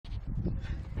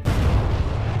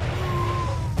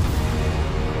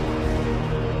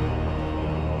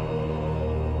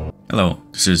Hello,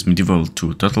 this is Medieval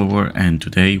to Total War, and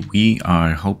today we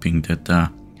are hoping that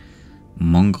the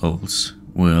Mongols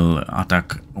will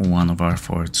attack one of our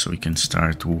forts so we can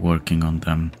start working on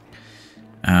them.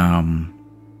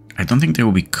 I don't think they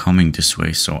will be coming this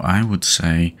way, so I would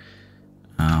say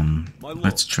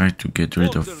let's try to get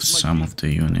rid of some of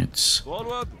the units.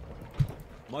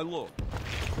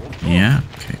 Yeah,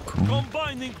 okay, cool. No.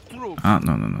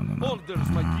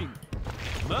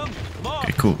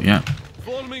 Okay, cool, yeah.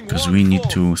 Because we need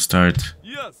to start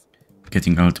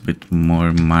getting a little bit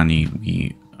more money.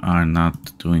 We are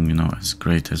not doing, as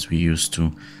great as we used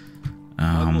to.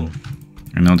 I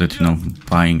know that,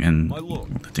 buying and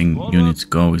letting units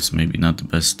go is maybe not the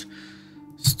best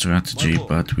strategy,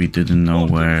 but we didn't know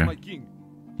where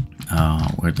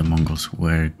the Mongols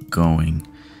were going.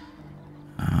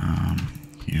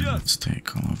 Here, let's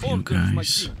take all of you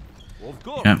guys.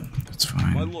 Yeah, that's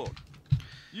fine.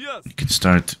 You can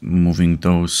start moving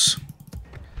those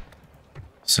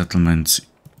settlements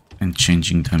and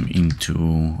changing them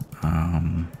into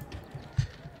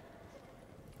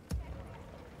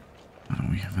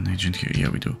we have an agent here. Yeah,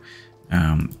 we do.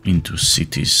 Into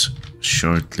cities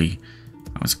shortly.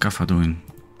 How's Kaffa doing?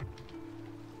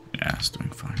 Yeah, it's doing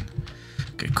fine.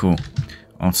 Okay, cool.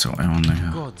 Also, I want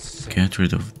to get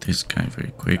rid of this guy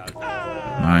very quick.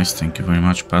 Nice, thank you very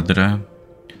much, Padre.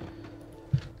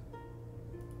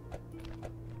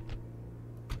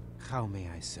 How may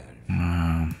I serve?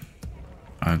 I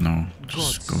don't know.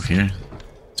 Just go here.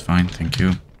 It's fine, thank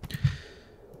you.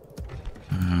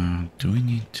 Do we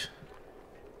need?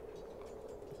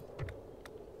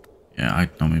 Yeah, I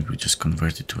don't know. Maybe we just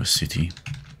convert it to a city.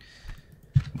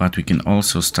 But we can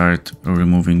also start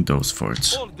removing those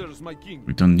forts.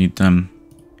 We don't need them.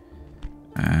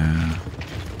 And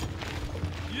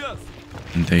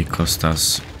they cost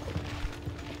us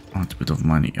a little bit of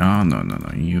money. Oh, no.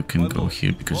 You can go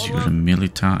here because you're a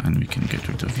milita and we can get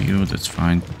rid of you. That's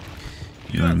fine.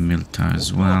 You're a milita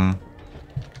as well.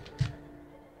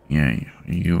 Yeah,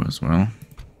 you as well.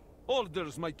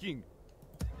 Orders, my king.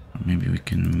 Maybe we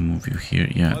can move you here.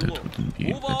 Yeah, that wouldn't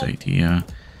be a bad idea.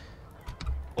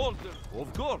 Orders,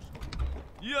 of course.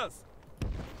 Yes.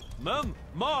 Men,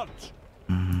 march.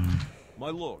 My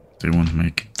lord. They won't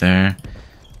make it there.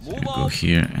 So you go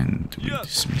here and we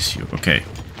dismiss you. Okay.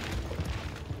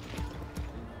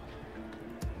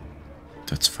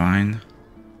 That's fine.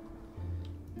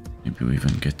 Maybe we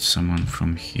even get someone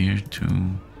from here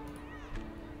too.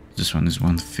 This one is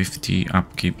 150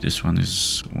 upkeep. This one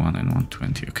is 1 and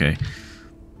 120. Okay.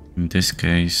 In this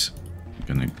case, I'm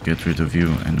gonna get rid of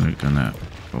you and we're gonna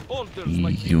pop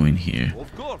you in here.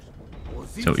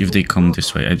 So if they come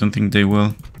this way, I don't think they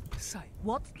will.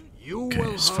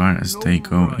 Okay, as far as they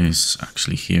go is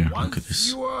actually here. Look at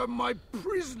this.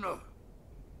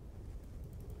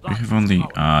 We have only...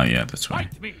 Ah, yeah, that's why.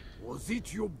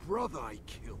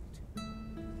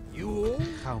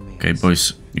 Okay,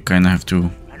 boys, you kind of have to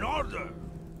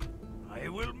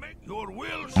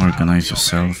organize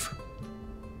yourself.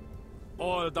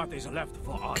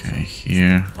 Okay,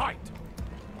 here.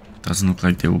 Doesn't look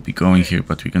like they will be going here,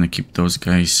 but we're gonna keep those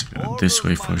guys this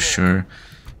way for sure.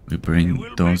 We bring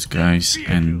those guys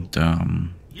and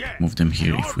move them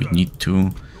here if we need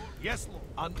to. Yes.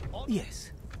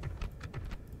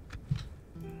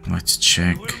 Let's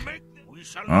check.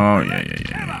 Oh,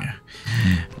 yeah.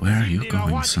 Where are you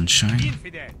going, sunshine?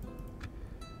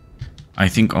 I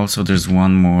think also there's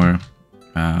one more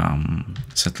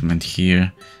settlement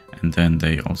here, and then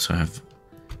they also have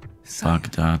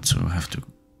Baghdad, so we'll have to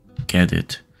get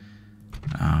it.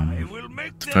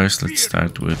 First, let's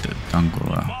start with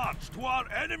Dongola.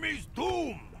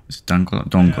 It's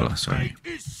Dongola, sorry.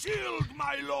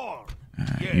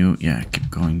 Yeah, keep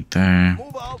going there.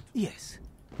 Yes.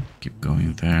 Keep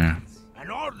going there.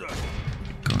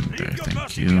 Keep going there,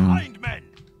 thank you.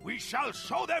 We shall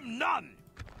show them none.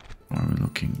 Are we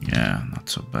looking? Yeah, not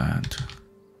so bad.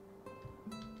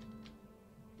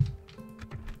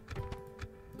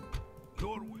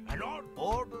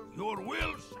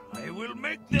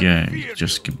 Yeah, you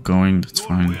just keep going, that's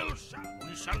fine.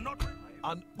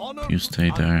 You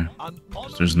stay there.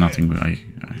 There's nothing I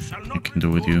can do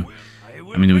with you.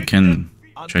 I mean, we can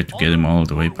try to get him all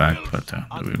the way back, but do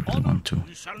we really want to?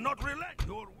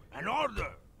 An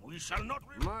order. We shall not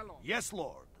relent. Yes,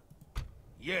 Lord.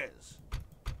 Yes.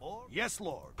 Yes,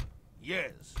 Lord.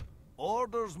 Yes.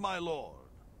 Orders, my Lord.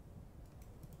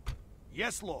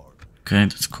 Yes, Lord. Okay,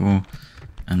 that's cool.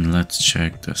 And let's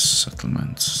check the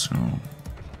settlements. So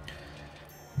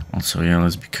also, yeah,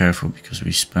 let's be careful because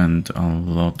we spend a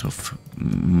lot of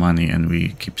money and we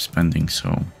keep spending.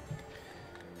 So,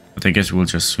 but I guess we'll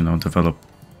just develop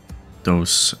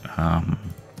those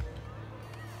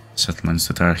settlements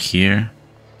that are here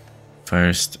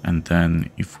first, and then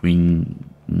if we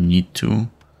need to,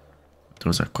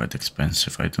 those are quite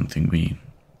expensive. I don't think we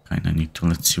kind of need to.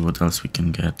 Let's see what else we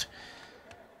can get.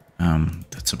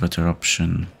 That's a better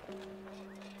option.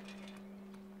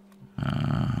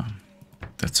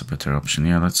 That's a better option.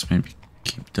 Yeah, let's maybe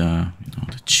keep the,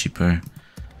 the cheaper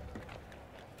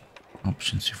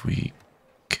options if we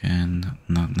can.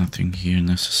 Nothing here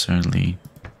necessarily.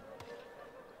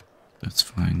 That's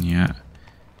fine. Yeah.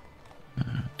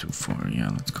 2-4. Yeah,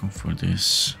 let's go for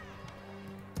this.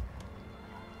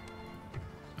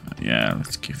 Yeah,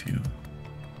 let's give you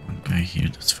one guy here.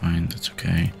 That's fine. That's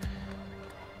okay.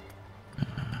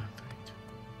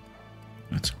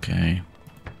 That's okay.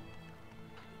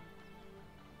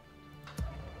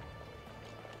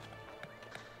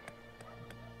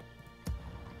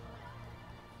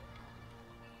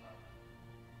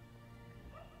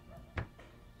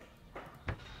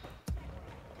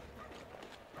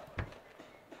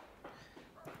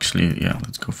 Actually, yeah,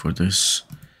 let's go for this.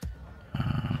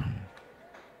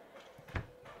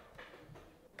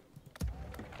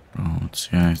 Roads,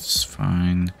 yeah, it's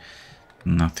fine.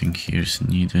 Nothing here is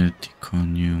needed.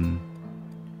 Iconium.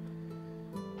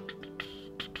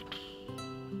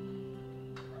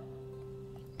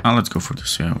 Let's go for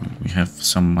this. Yeah, we have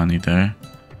some money there.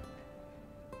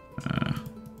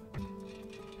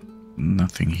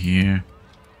 Nothing here.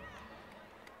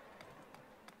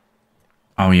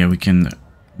 Oh yeah, we can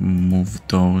move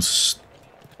those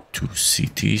two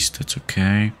cities. That's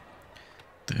okay.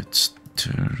 That's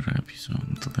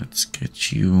Trebizond. Let's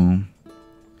get you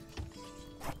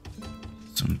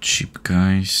some cheap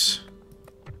guys.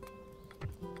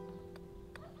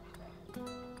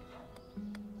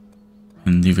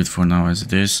 And leave it for now as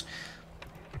it is.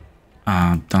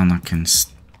 Dana can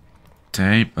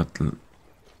stay, but... Oh,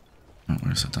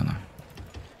 where's Adana?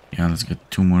 Yeah, let's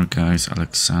get 2 more guys.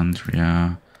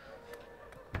 Alexandria.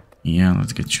 Yeah,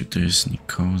 let's get you this.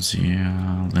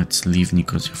 Nicosia. Let's leave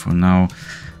Nicosia for now.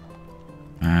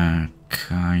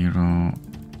 Cairo.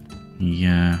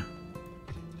 Yeah.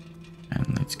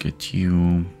 And let's get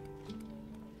you.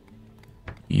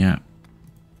 Yeah.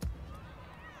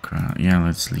 Yeah,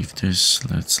 let's leave this.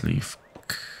 Let's leave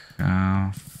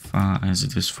Kaffa as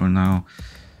it is for now.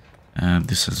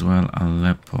 This as well.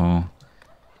 Aleppo.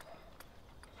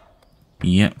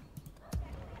 Yeah.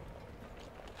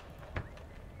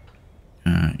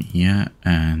 Yeah,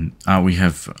 and we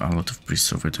have a lot of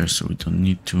priests over there, so we don't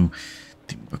need to.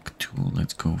 Timbuktu,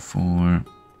 let's go for.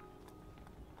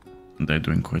 They're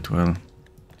doing quite well.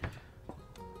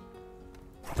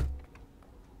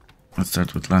 Let's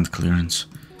start with land clearance.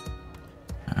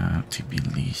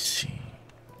 Tbilisi.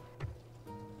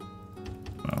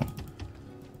 Wow.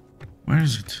 Where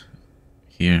is it?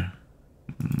 Here.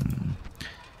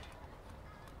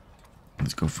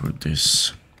 Let's go for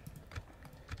this.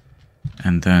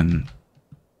 And then,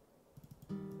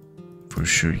 for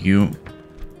sure, we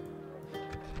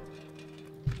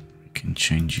can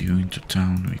change you into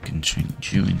town. We can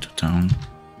change you into town.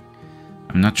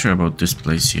 I'm not sure about this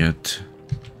place yet,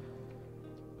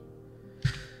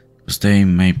 because they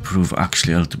may prove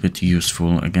actually a little bit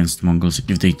useful against Mongols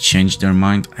if they change their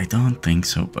mind. I don't think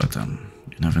so, but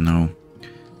you never know.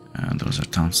 Those are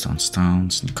towns.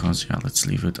 Nicosia, let's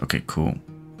leave it. Okay, cool.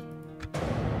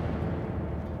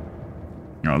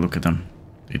 Oh, look at them.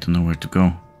 They don't know where to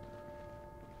go.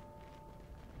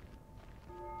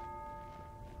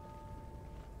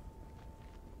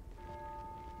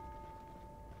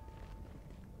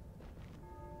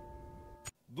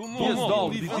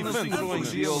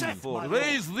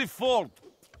 Raise the fort.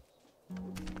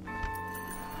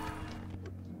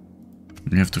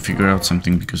 We have to figure out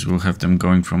something, because we'll have them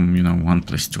going from, one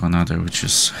place to another, which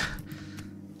is,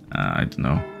 I don't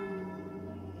know.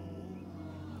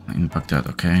 In Baghdad,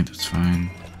 okay, that's fine.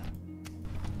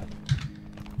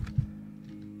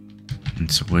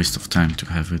 It's a waste of time to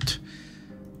have it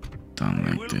done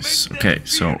like this. Okay,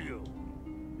 so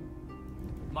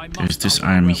there's this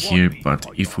army here, but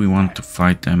if we want to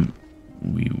fight them,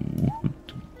 we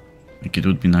would, like, it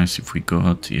would be nice if we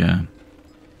got, yeah,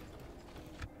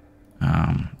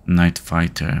 Night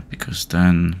Fighter, because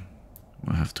then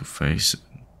we'll have to face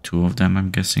 2 of them, I'm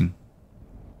guessing.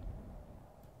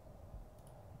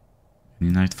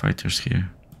 Any Night Fighters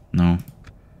here? No.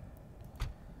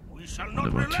 What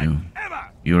about you?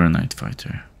 You're a Night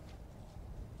Fighter.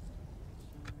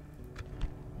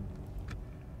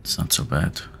 It's not so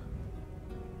bad.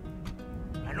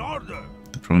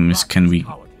 The problem is, can we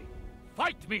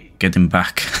get him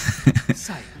back?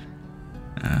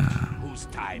 Whose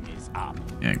time is up?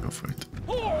 Yeah, go for it.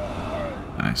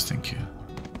 Nice, thank you.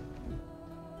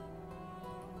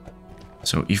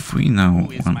 So if we now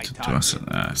Who is my want to do a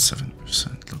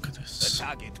 7%, look at The this.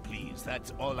 target, please.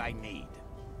 That's all I need.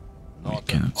 We Not an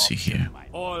cannot see option, here. my-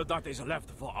 All that is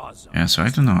left for us. Yeah, so I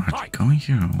don't know, are they going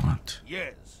here or what?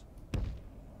 Yes.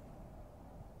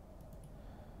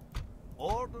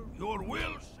 Order your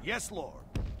will. Yes, Lord.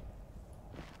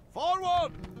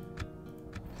 Forward!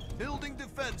 Building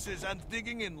defenses and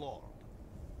digging in, Lord.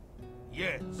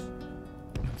 Yes.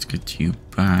 Let's get you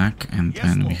back, and Yes,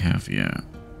 then we Lord. have, yeah.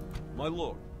 My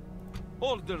lord.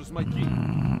 Orders, my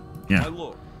king. Yeah, My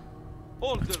lord.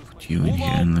 Orders. put you in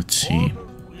here and let's see. Order.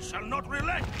 We shall not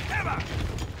relent, ever!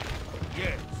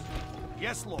 Yes.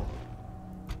 Yes, Lord.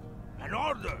 An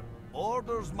order.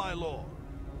 Orders, my lord.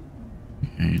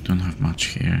 Yeah, you don't have much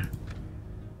here.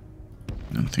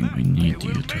 Don't think we need I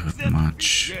you will to make have them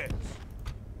much. Yes.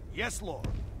 Yes, Lord.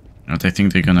 But I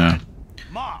think they're gonna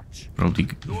March. probably,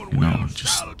 you know,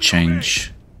 just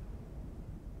change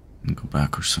and go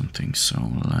back or something.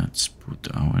 So let's put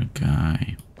our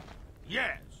guy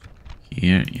Yes.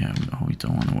 here. Yeah, we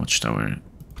don't want to watchtower An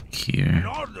here.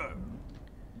 order.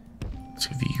 Let's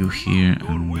have you here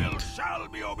Your and will shall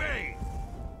be obeyed.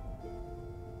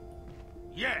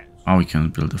 Yes. oh, we can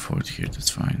build a fort here. That's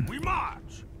fine. We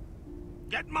march.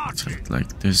 Get Let's have marching. it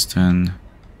like this then.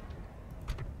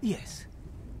 Yes.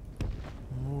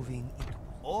 Moving it.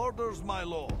 Orders, my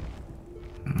lord.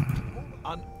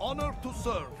 An honor to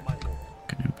serve, my lord.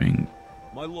 Can you bring?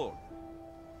 My lord.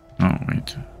 Oh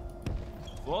wait.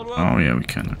 Forward. Oh yeah, we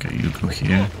can. Okay, you go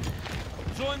here.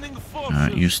 Joining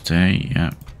forces. You stay.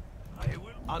 Yeah. I will.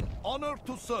 An honor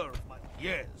to serve, my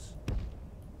yes.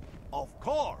 Of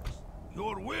course.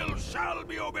 Your will shall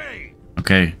be obeyed.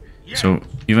 Okay. So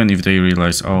even if they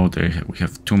realize, oh, we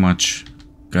have too much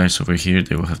guys over here,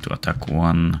 they will have to attack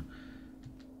one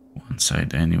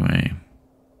side anyway.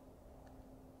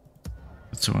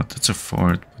 That's what? That's a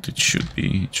fort, but it should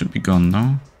be gone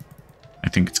now. I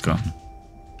think it's gone.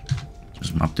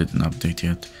 Just map didn't update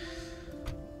yet.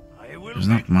 I will There's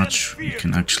make not much them we fear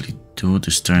can you. actually do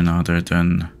this turn other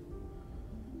than,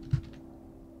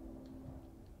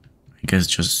 I guess,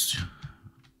 just.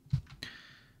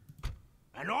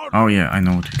 An order. Oh yeah, I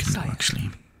know what we can do Sire. actually.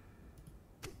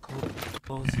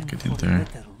 Closing Yeah, get for in the there.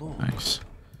 letter, Lord. Nice.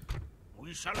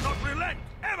 We shall not relent,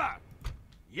 ever!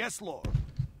 Yes, Lord.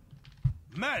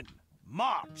 Men,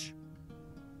 march!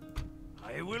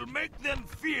 I will make them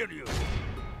fear you.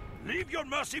 Leave your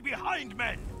mercy behind,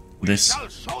 men. We This- shall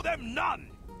show them none.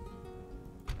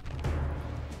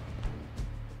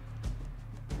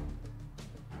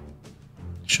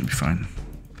 Should be fine.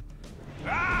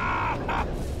 Ah!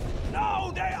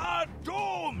 Now they are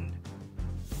doomed!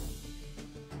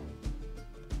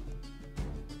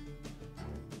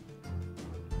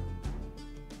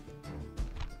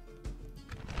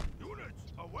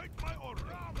 Units, await my order.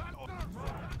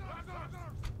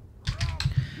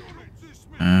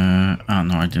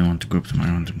 No, I didn't want to group them.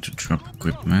 I want them to drop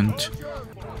equipment.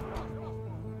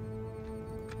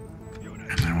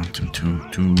 And I want them to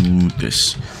do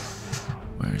this.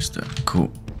 Where is that?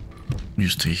 Cool. You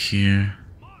stay here.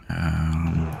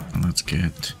 Let's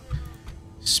get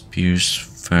spears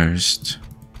first.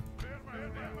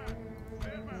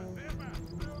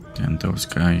 Then those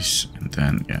guys. And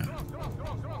then, yeah,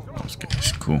 those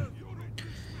guys. Cool.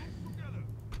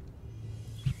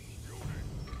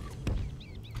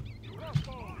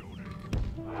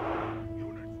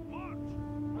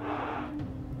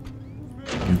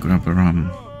 You grab a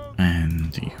rum,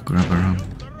 and you grab a rum,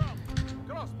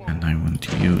 and I want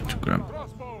you to grab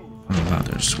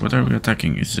ladders. What are we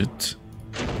attacking? Is it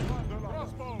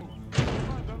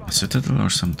a citadel or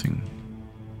something?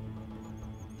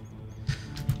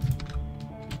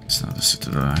 It's not a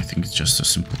citadel, I think it's just a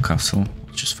simple castle,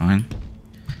 which is fine.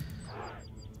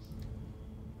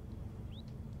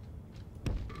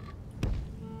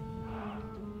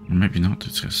 Maybe not,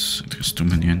 it has too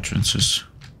many entrances.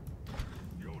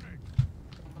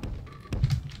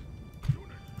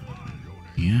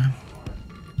 Yeah.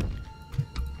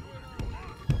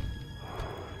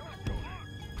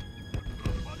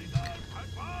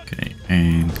 Okay,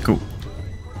 and go.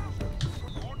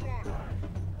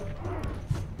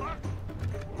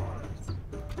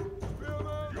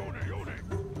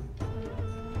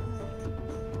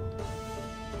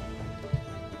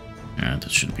 Yeah,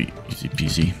 that should be easy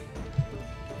peasy.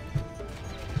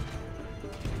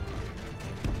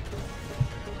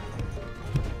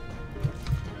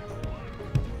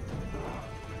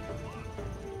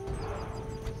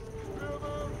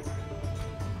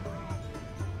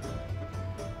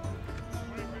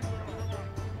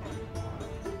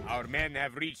 Our men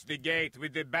have reached the gate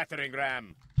with the battering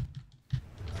ram.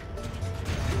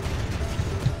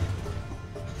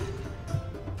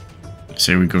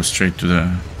 Say we go straight to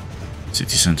the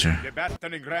city center. The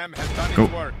battering ram has done Go.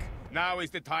 its work. Now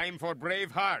is the time for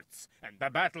brave hearts, and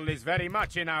the battle is very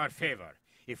much in our favor.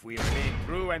 If we remain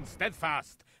true and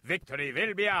steadfast, victory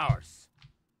will be ours.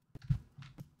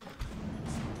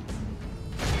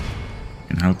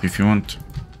 Can help if you want.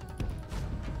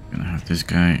 Gonna have this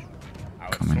guy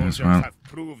Our come in as soldiers well. have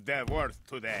proved their worth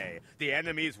today. The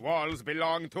enemy's walls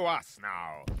belong to us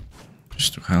now.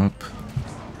 Just to help.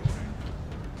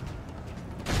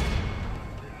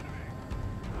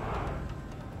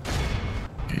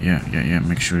 Okay, yeah,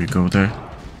 make sure you go there.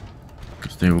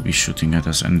 Because they will be shooting at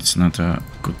us and it's not a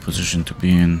good position to be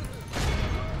in.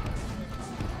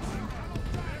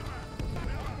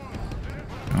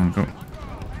 Come on, go.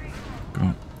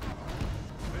 Go.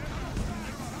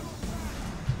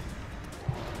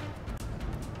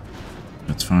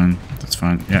 That's fine, that's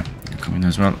fine. Yeah, you come in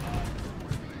as well.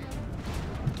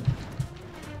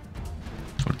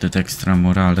 For that extra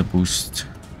morale boost.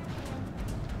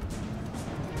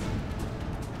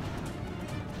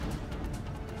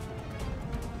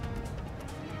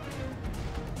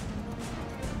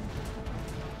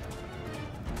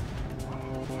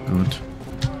 Good.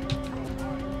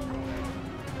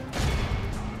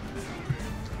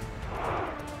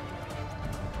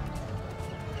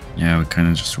 Yeah, we're kind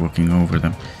of just walking over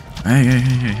them.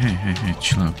 Hey,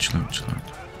 chill out.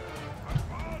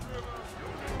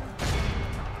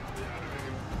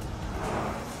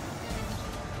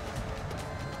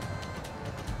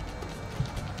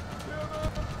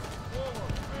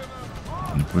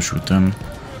 And push with them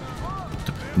a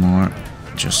bit more,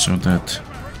 just so that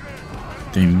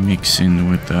they mix in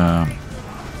with the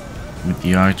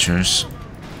archers.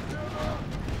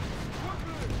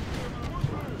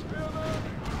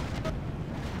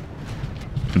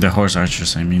 The horse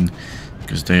archers, I mean,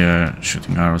 because they are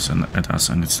shooting arrows at us,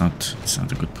 and it's not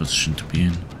a good position to be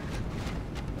in. So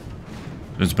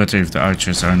it's better if the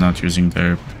archers are not using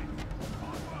their,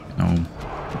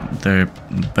 their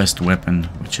best weapon,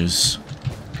 which is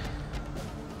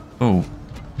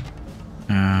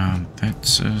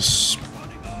that's a spear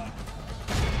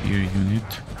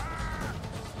unit.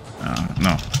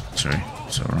 No, sorry,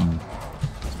 so wrong.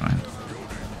 It's fine.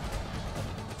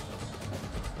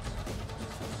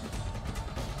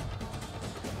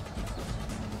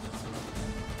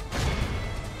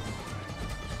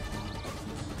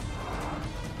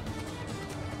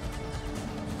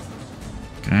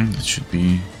 Okay, that should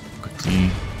be quickly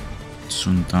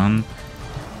soon done.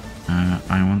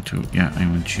 I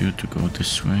want you to go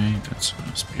this way. That's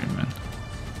a spearman.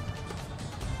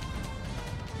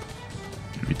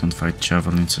 We don't fight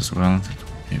javelins as well.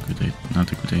 That would be a good,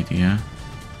 not a good idea.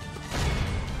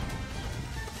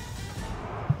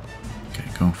 Okay,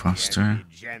 go faster.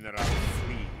 The general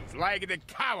flees like the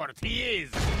coward he is.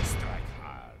 Strike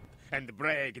hard and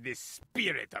break the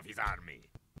spirit of his army.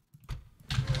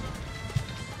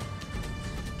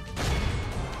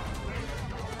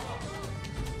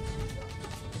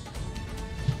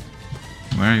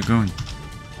 Where are you going?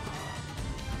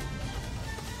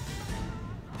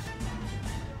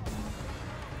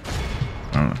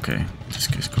 Oh, okay. In this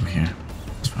case, go here.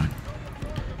 It's fine.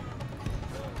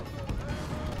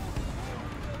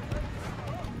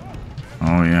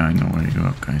 Oh yeah, I know where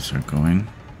you guys are going.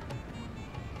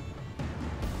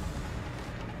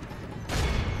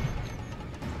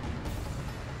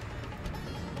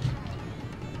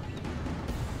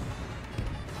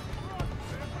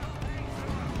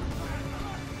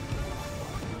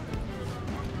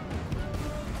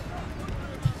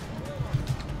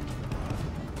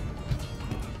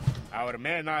 Our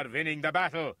men are winning the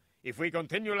battle. If we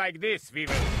continue like this, we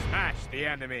will smash the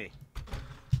enemy.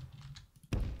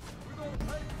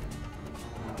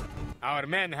 Our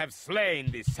men have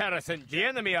slain the Saracen. The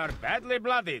enemy are badly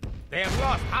blooded. They have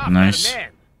lost half Nice. their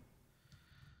men.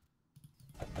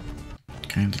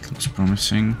 Okay, that looks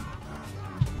promising.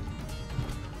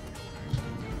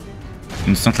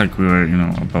 It's not like we were,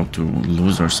 about to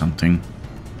lose or something.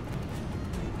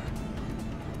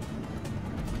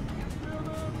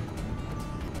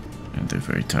 And they're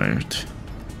very tired.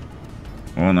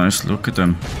 Oh, nice. Look at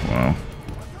them. Wow.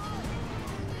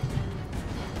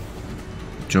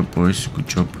 Good job, boys. Good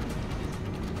job.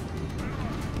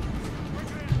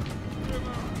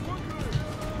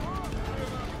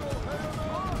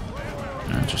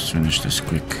 Just finish this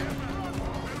quick.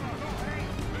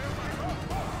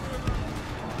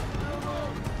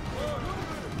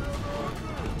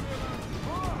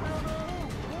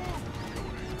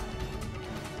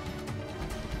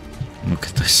 Look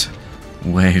at this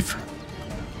wave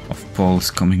of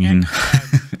Poles coming in.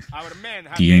 Our men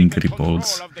have The taken angry control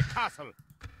Poles. of the castle.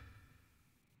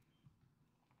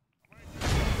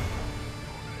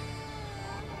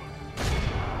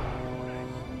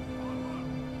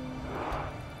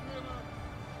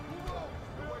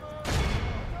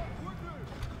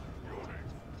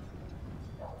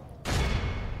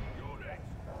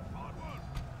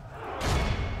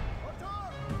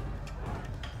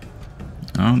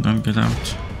 No, don't get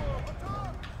out.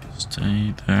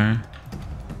 Stay there.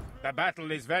 The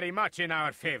battle is very much in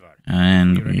our favor.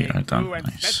 And we remain are done. true and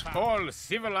Nice. steadfast. All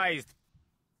civilized.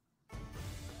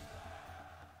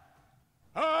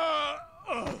 A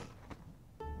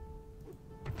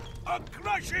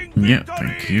crushing Yeah, victory!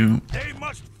 thank you. They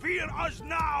must fear us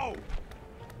now.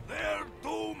 Their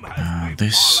doom has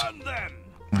This. befallen them.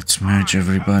 Let's merge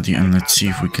everybody and let's see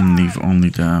if we can leave only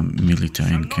the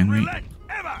military in, can we? Relent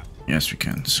ever. Yes, we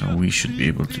can. So we should be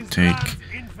able to take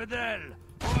Infidel.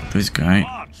 this guy.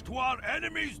 March to our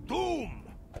enemy's doom.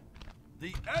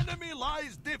 The enemy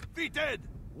lies defeated.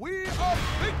 We are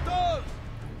victors.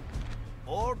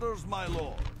 Orders, my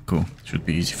lord. Cool. Should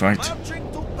be easy fight.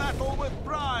 Marching to battle with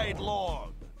pride, lord.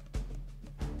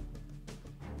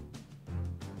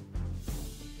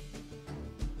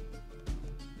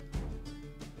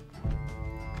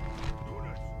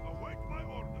 Units, await my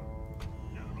order.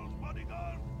 General's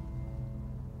bodyguard.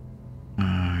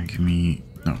 Give me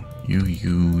no. You,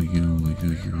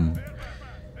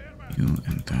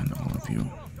 and then all of you.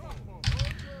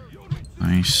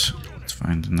 Nice. Let's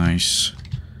find a nice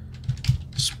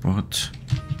spot.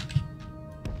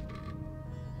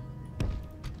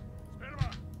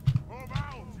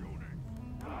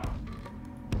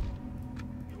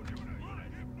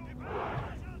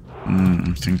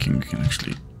 I'm thinking we can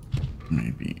actually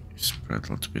maybe spread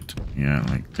a little bit. Yeah,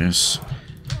 like this.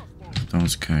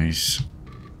 Those guys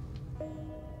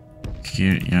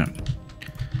here, yeah.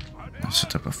 I'll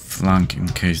set up a flank in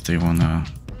case they wanna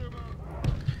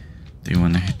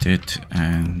hit it,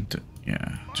 and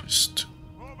yeah, just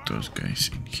those guys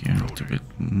in here a little bit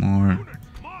more.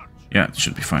 Yeah, it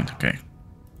should be fine. Okay.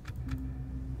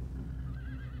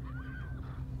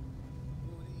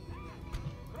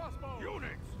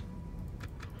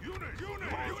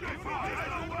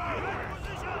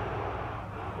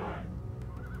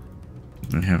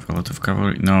 Do we have a lot of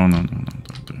cavalry? No,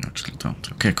 we actually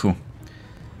don't. Okay, cool.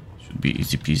 Should be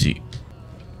easy peasy.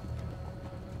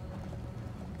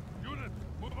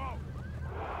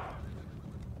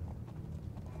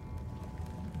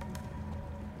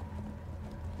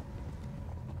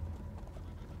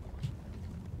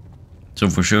 So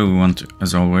for sure we want to,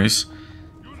 as always,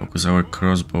 focus our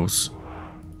crossbows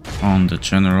on the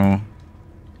general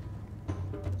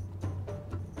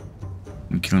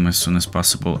and kill him as soon as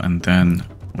possible, and then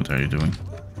what are you doing?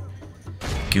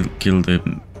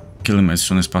 Kill him as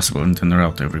soon as possible and then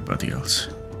rout everybody else.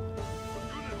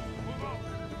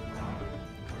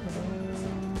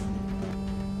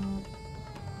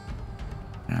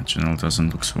 Yeah, general doesn't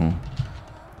look so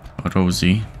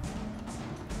rosy.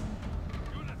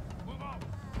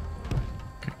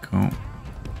 Okay, go.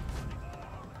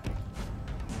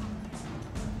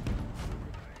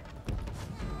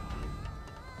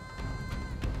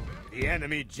 The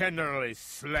enemy general is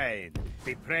slain.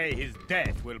 We pray his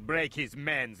death will break his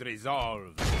men's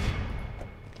resolve.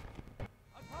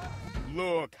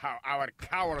 Look how our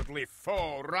cowardly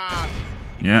foe runs.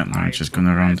 Yeah, now I'm just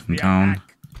gonna run them down.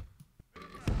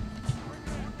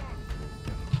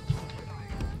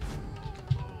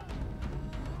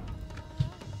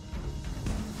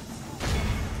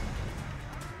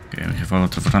 Okay, we have a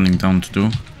lot of running down to do.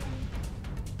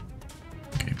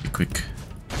 Okay, be quick.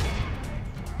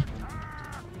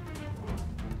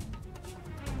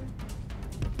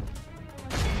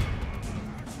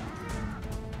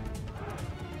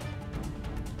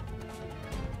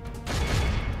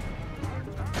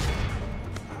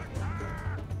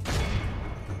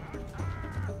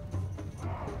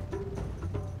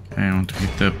 Okay, I want to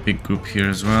hit the big group here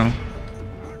as well.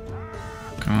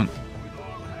 Come on.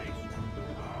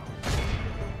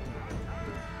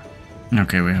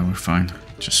 Okay, we're fine.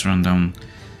 Just run down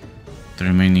the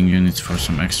remaining units for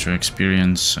some extra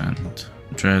experience and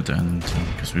dread, and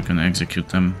because we're gonna execute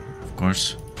them, of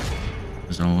course,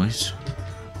 as always.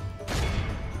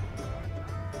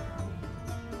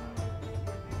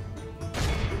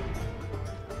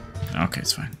 Okay,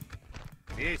 it's fine.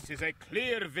 This is a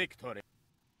clear victory.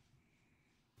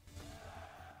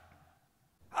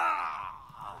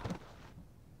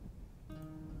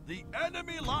 The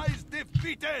enemy lies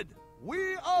defeated.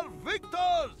 We are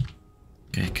victors.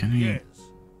 Okay, can we? Yes.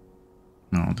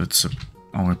 No, that's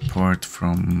our port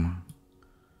from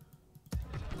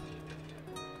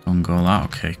Dongola.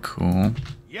 Okay, cool.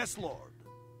 Yes, Lord.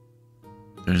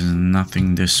 There's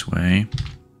nothing this way.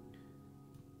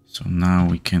 So now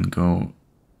we can go,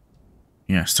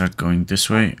 yeah, start going this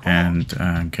way and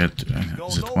get,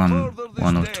 is it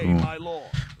one or two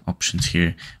options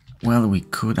here? Well, we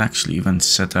could actually even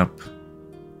set up,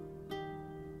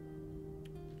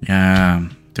 yeah,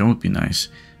 that would be nice.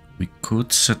 We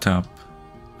could set up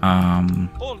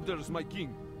Orders, my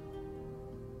king.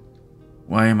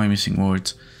 Why am I missing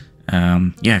words?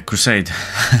 Yeah, crusade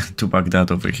to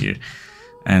Baghdad over here,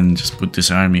 and just put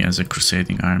this army as a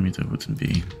crusading army. That wouldn't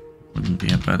be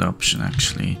a bad option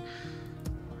actually.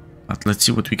 But let's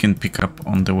see what we can pick up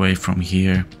on the way from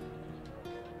here,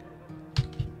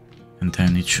 and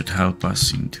then it should help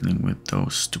us in dealing with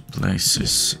those two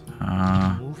places.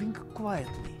 Moving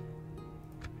quietly.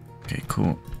 Okay,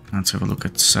 cool. Let's have a look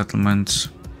at settlements.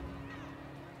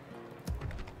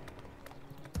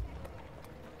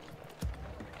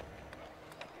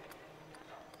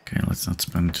 Okay, let's not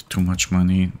spend too much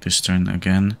money this turn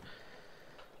again.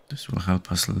 This will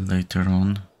help us later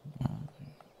on.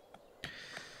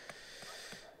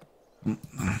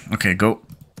 Okay, go.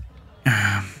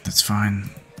 That's fine.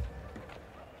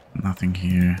 Nothing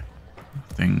here.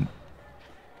 Nothing.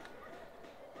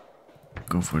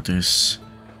 Go for this.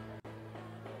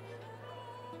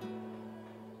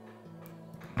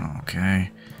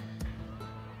 Okay.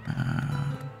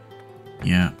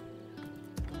 Yeah.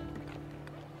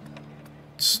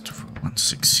 It's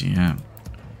 160, yeah.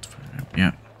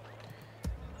 Yeah.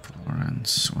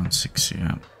 Florence, 160,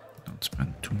 yeah. Don't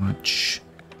spend too much.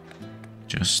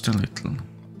 Just a little.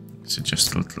 So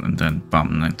just a little, and then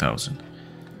bam, 9,000.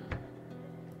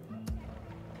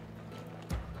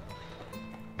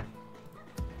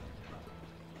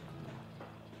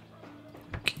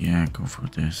 Okay, yeah, go for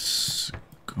this.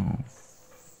 Go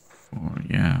for,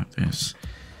 yeah, this.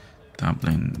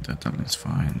 Dublin, Dublin's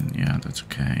fine. Yeah, that's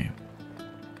okay.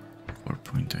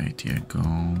 4.8, yeah,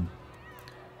 go.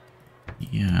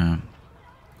 Yeah.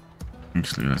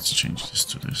 Actually, let's change this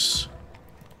to this.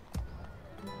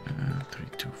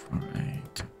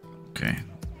 3248. Okay.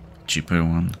 Cheaper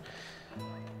one.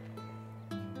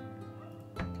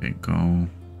 Okay, go.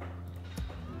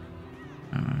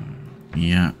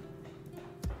 Yeah.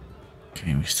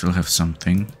 Okay, we still have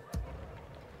something.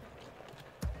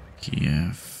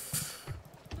 Kiev.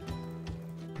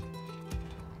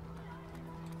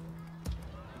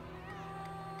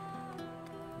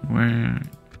 Where?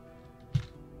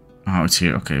 Oh, it's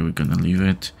here. Okay, we're gonna leave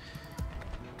it.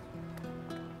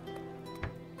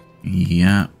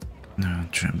 Yeah.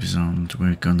 Trebizond,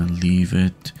 we're gonna leave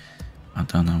it.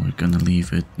 Adana, we're gonna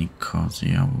leave it.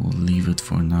 Nicosia, we'll leave it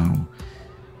for now.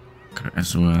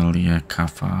 As well, yeah.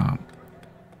 Kaffa.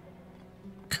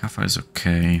 Kaffa is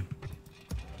okay.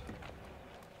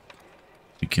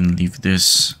 We can leave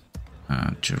this.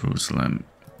 Jerusalem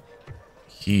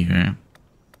here.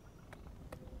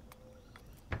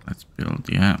 Let's build,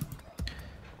 yeah.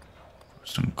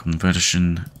 Some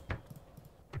conversion.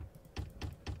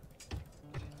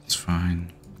 It's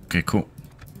fine. Okay, cool.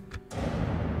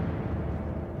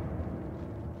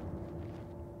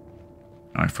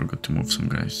 I forgot to move some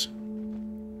guys.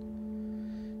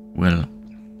 Well.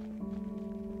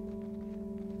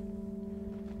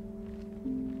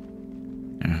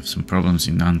 I have some problems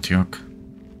in Antioch.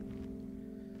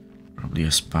 Probably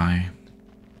a spy.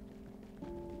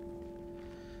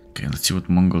 Okay, let's see what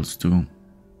Mongols do.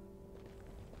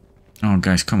 Oh,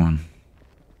 guys, come on.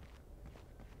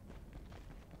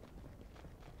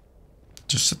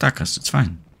 Just attack us, it's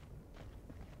fine.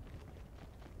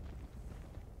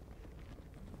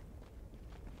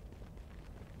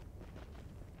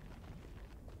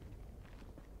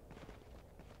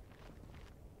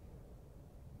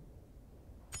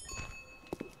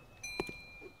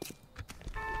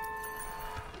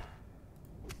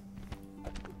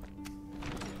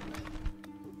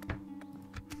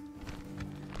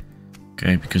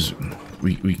 Okay, because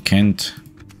we can't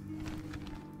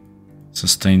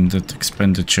sustain that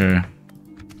expenditure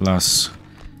plus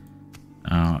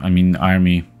I mean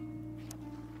army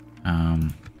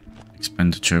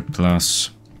expenditure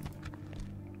plus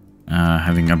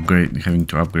having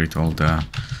to upgrade all the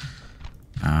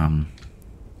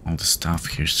stuff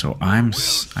here. So I'm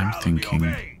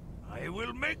thinking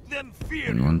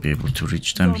we won't be able to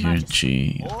reach them here.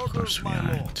 Gee, of course we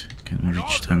aren't. Can we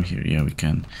reach them here? Yeah, we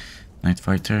can. Night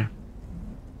fighter.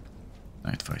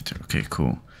 Night fighter. Okay,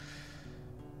 cool.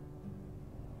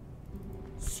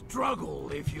 Struggle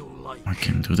if you like. I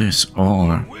can do this,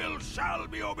 or Will shall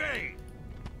be obeyed.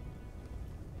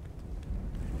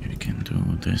 we can do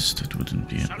this. That wouldn't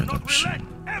be a bad option.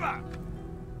 Ever.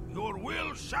 Your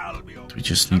will shall be obeyed. We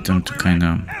just need them to kind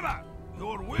of.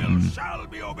 Your will shall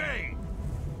be obeyed.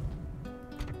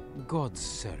 God's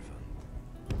servant.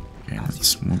 Okay,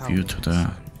 let's move you to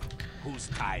the Whose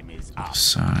time is up?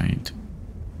 side.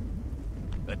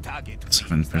 The target,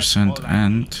 7%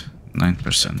 and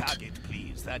 9%. target,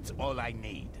 please. That's all I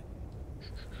need.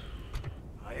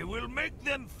 I will make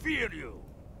them fear you.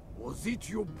 Was it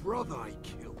your brother I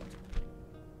killed?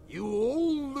 You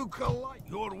all look alike.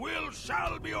 Your will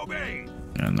shall be obeyed.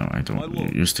 Yeah, no, I My don't.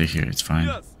 lord. You stay here. It's fine.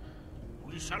 Yes.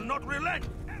 We shall not relent.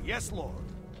 Yes, Lord.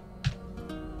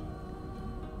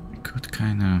 We could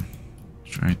kind of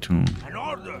try to An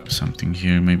order. do something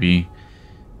here. Maybe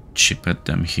chip at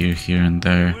them here, and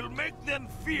there. Will make them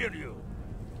fear you.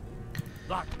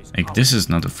 That is Like, this is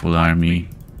not a full army.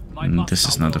 And this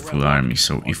is not a full army.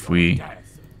 So if we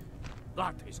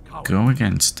go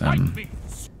against them,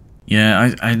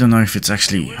 yeah, I don't know if it's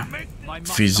actually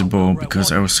feasible,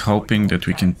 because I was hoping that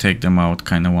we can take them out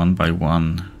kind of one by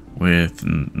one with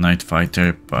Night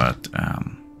Fighter, but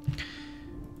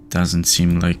doesn't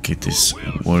seem like it is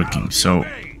working. So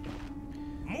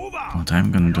what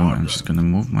I'm gonna do, I'm just gonna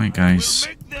move my guys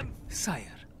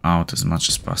Sire. out as much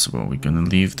as possible. We're gonna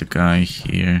leave the guy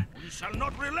here.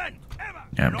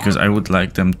 Yeah, because I would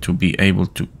like them to be able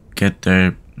to get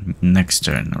there next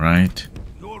turn, right?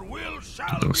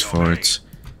 To those forts.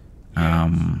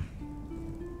 An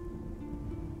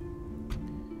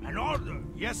order.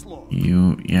 Yes, Lord.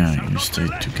 You stay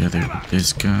together with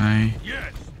this guy.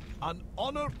 Yes. An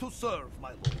honor to serve,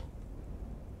 my lord.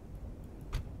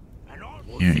 An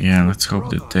order. Yeah, let's hope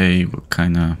that they will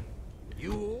kind of...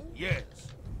 You? Yes.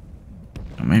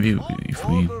 Maybe if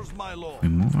we Orders, my lord.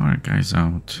 move our guys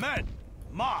out. Men,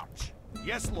 march.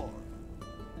 Yes, Lord.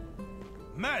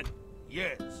 Men,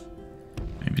 yes.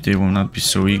 Maybe they will not be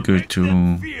so eager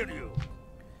to Fear you.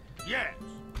 Yes.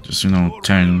 just, you know,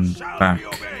 turn back.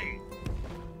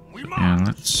 We Yeah, march.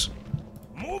 let's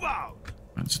Move out.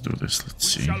 do this.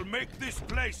 Let's We see. shall make this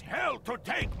place hell to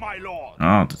take, my lord.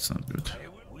 Oh, that's not good.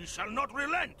 We shall not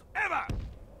relent ever.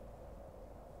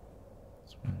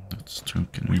 That's true.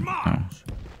 Can We we? No. march.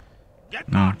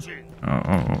 Get No. marching.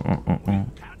 Oh.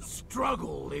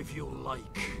 Struggle if you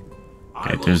like.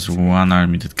 Okay, there's one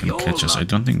army that can catch us. I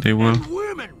don't think they will,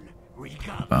 Women.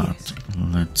 but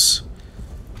let's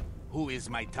Who is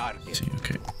my target? see.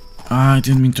 Okay. Ah, I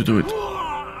didn't mean to do it.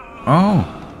 Oh.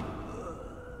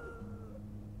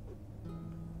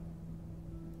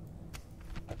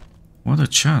 What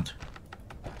a shot.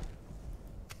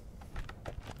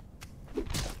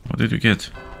 What did we get?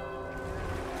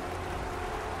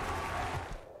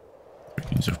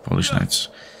 Queens of Polish Knights.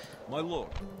 My lord.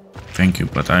 Thank you,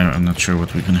 but I'm not sure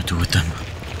what we're gonna do with them.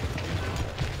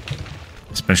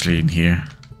 Especially in here.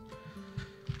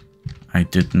 I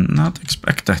did not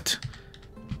expect that.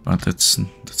 But that's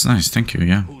nice, thank you,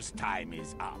 yeah. Whose time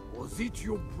is up? Was it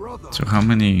your brother? So how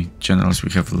many generals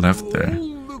we have left there?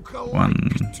 Look alike 1,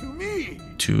 to me.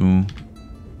 2,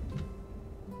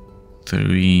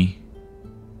 3.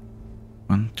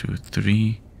 1, 2,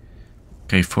 3.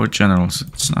 Okay, 4 generals.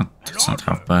 It's not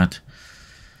half bad.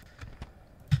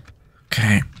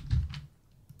 Okay.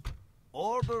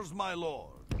 Orders, my lord.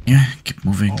 Yeah, keep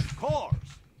moving. Of course.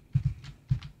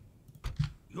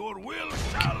 Your will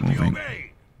shall be moving. obeyed.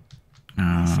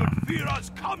 Should fear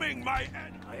us coming, my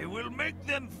end. I will make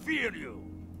them fear you.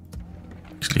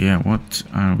 Actually, yeah, what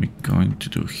are we going to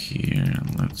do here?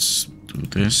 Let's do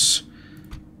this.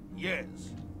 Yes.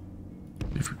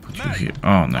 If we put you here.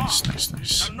 Oh, nice. Let's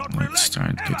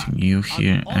start getting you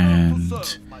here and...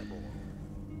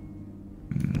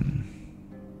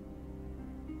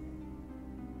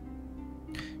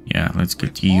 yeah, let's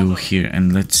get you here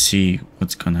and let's see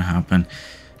what's gonna happen.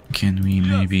 Can we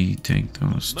maybe take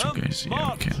those two guys?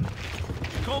 Yeah, we can.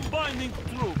 Combining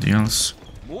troops. Anything else?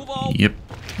 Move out. Yep.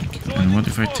 Thank you. And what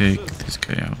if I take this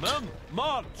guy out? Men,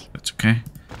 march. That's okay.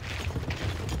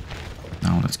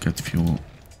 Now let's get a few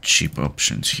cheap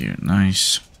options here.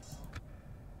 Nice.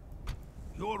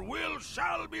 Your will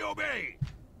shall be obeyed.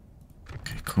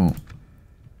 Okay, cool.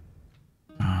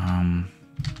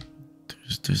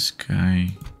 There's this guy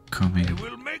coming. I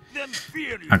will make them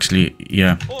fear you. Actually,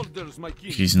 yeah, Orders, my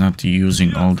king. he's not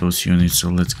using all those units, so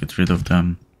let's get rid of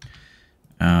them.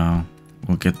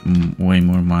 We'll get way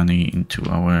more money into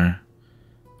our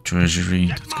treasury.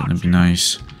 That's gonna be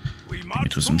nice. We I think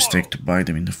it was a mistake to buy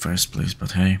them in the first place,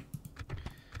 but hey.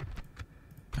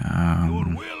 Your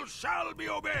will shall be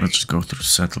obeyed. Let's just go through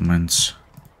settlements.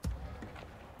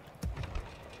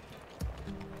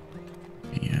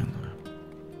 Yeah.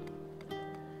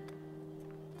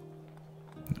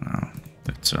 Oh,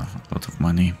 that's a lot of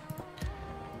money.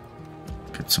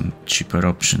 Get some cheaper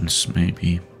options,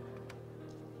 maybe.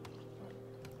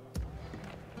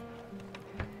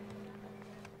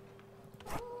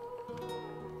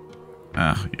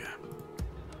 Ah, yeah.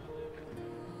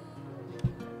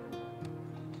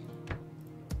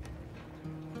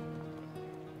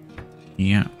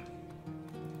 Yeah.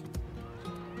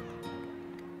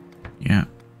 Yeah.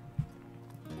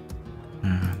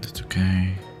 That's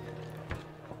okay.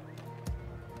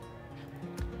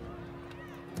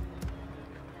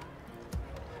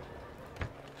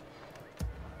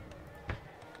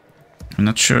 I'm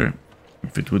not sure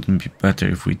if it wouldn't be better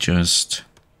if we just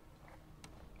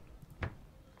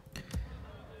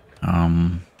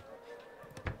kind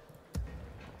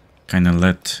of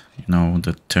let, you know,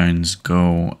 the turns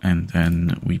go, and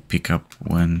then we pick up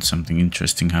when something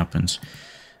interesting happens,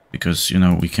 because, you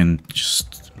know, we can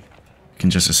just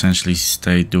essentially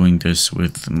stay doing this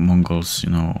with Mongols, you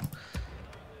know,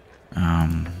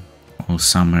 all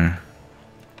summer.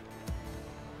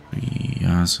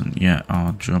 Yeah,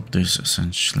 I'll drop this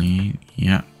essentially.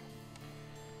 Yeah,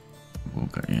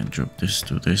 Bulgaria, drop this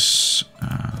to this.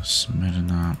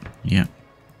 Smyrna, yeah.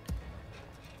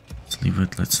 Let's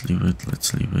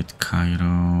leave it.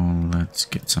 Cairo, let's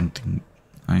get something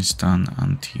nice done.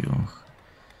 Antioch.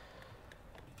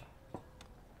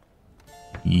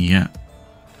 Yeah.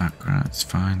 Accra, it's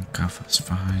fine. Kaffa's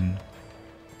fine.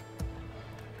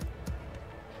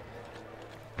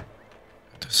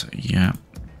 Yeah.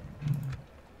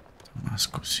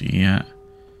 Damascus, yeah.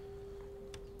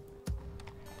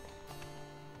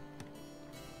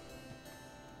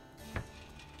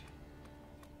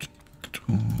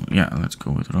 Yeah, let's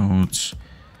go with roads.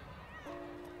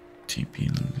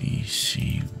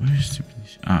 Tbilisi, where's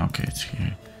Tbilisi? Ah, okay, it's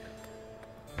here.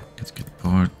 Let's get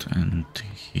port and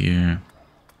here.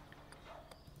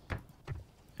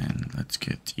 And let's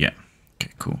get, yeah,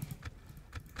 okay, cool.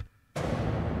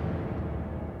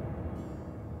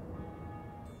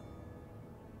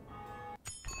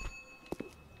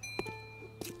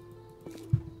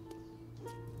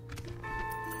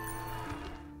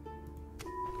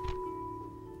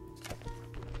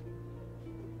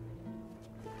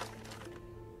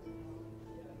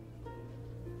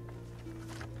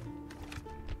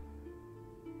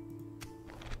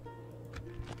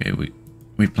 Okay,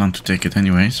 we plan to take it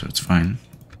anyway, so it's fine.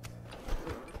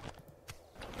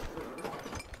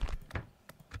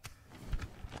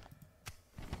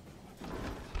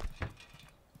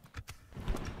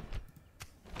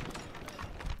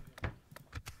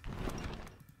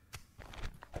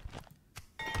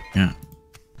 Yeah.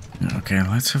 Okay,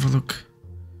 let's have a look.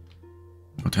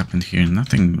 What happened here?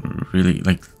 Nothing really,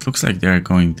 like, looks like they're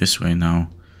going this way now.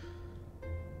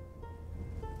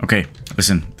 Okay,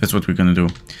 listen, that's what we're gonna do.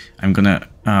 I'm gonna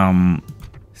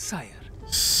Sire.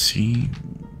 see,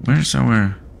 where's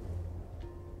our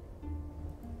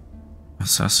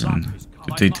assassin?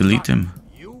 Did they delete him?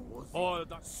 Yeah,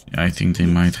 I think they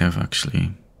might have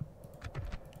actually.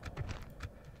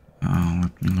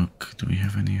 Let me look. Do we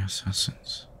have any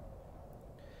assassins?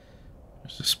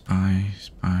 There's a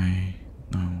spy,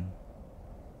 no.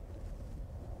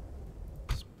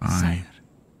 Spy.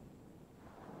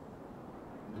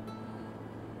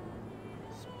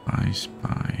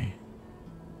 Spy.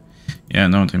 Yeah,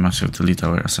 no, they must have deleted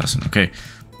our assassin. Okay,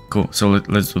 cool. So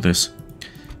let's do this.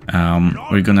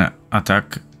 We're gonna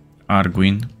attack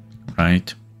Arguin,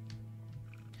 right?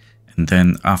 And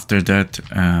then after that,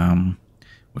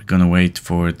 we're gonna wait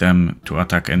for them to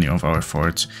attack any of our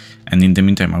forts. And in the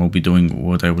meantime, I will be doing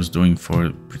what I was doing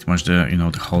for pretty much the, you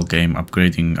know, the whole game,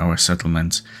 upgrading our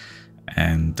settlements.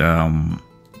 And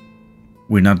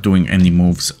we're not doing any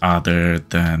moves other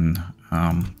than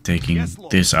taking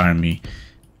this army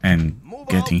and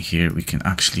getting here. We can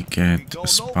actually get a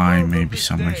spy maybe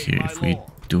somewhere here if we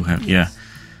do have, yeah,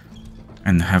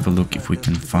 and have a look if we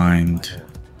can find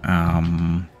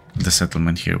the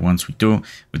settlement here. Once we do,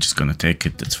 we're just gonna take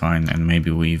it, that's fine. And maybe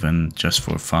we even, just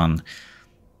for fun,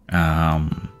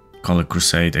 call a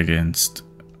crusade against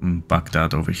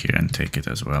Baghdad over here and take it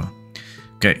as well.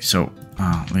 Okay, so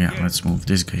yeah, let's move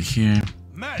this guy here.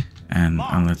 And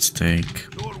let's take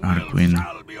Arguin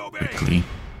quickly.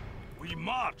 We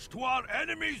march to our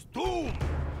enemy's doom.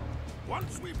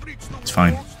 Once we breach the It's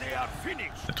fine. walls, they are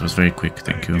finished. That was very quick,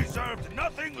 thank They you. deserved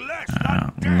nothing less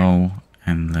than death. Low,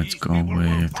 and let's go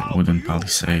with wooden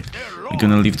palisade. We're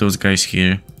gonna leave those guys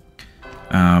here,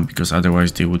 because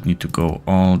otherwise they would need to go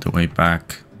all the way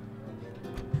back.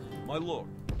 My lord.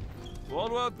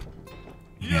 Forward.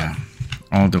 Yeah,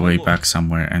 all the way back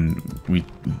somewhere, and we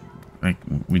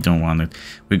don't want it.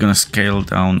 We're gonna scale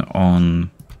down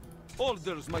on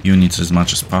Orders, my units as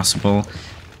much as possible,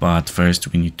 but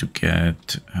first we need to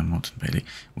get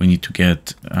we need to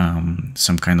get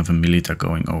some kind of a militia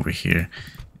going over here.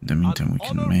 In the meantime, we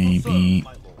can maybe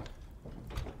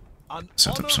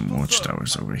set up some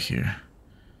watchtowers over here.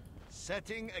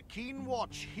 Setting a keen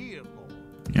watch here,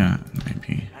 Lord. Yeah,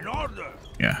 maybe. An order.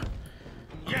 Yeah,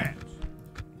 Yes.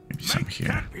 maybe some Make here.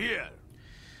 camp here.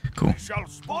 Cool. We shall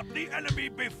spot the enemy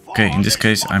before Okay, in this they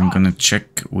case, spot I'm us. gonna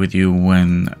check with you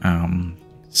when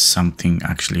something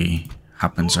actually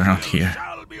happens around here.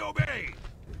 Shall be obeyed.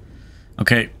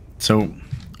 Okay, so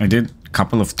I did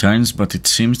couple of turns, but it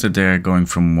seems that they're going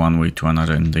from one way to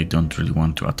another and they don't really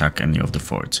want to attack any of the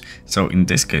forts. So in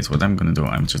this case, what I'm gonna do,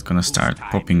 I'm just gonna start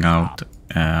popping out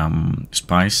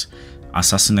spies,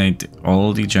 assassinate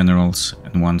all the generals,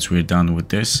 and once we're done with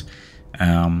this,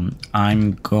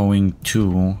 I'm going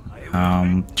to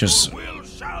just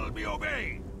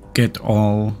get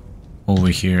all over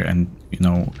here and, you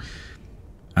know,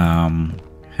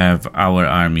 have our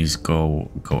armies go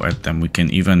at them. We can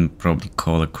even probably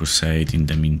call a crusade in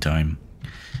the meantime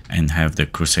and have the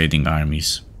crusading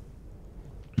armies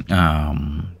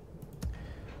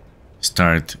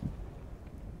start,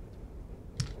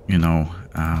 you know,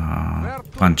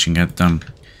 punching at them.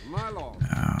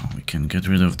 We can get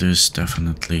rid of this,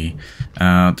 definitely.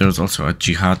 There's also a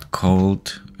jihad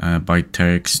called by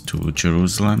Turks to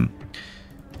Jerusalem,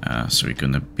 so we're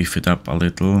gonna beef it up a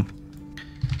little.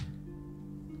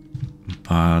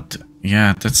 But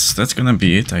yeah, that's gonna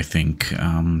be it, I think.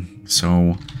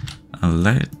 So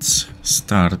let's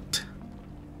start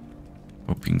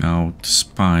popping out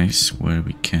spies where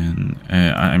we can.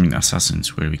 I mean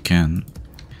assassins where we can.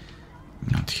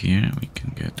 Not here. We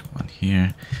can get one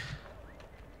here,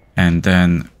 and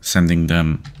then sending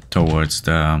them towards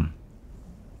the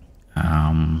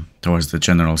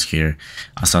generals here,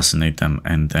 assassinate them,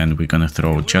 and then we're gonna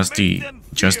throw just the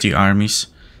armies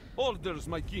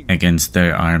against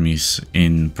their armies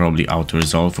in probably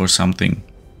auto-resolve or something.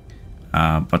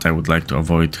 But I would like to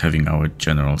avoid having our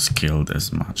generals killed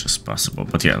as much as possible.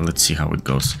 But yeah, let's see how it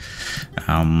goes.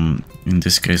 In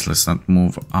this case, let's not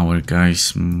move our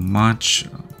guys much.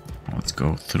 Let's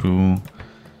go through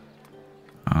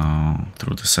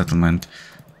the settlement.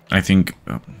 I think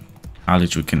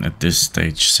Halich we can at this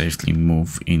stage safely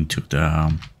move into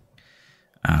the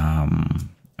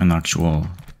an actual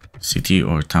city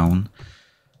or town.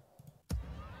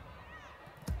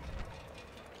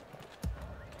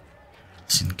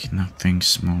 Thinking nothing.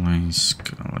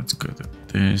 Smolensk. Let's go to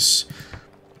this.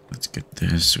 Let's get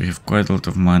this. We have quite a lot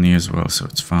of money as well, so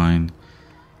it's fine.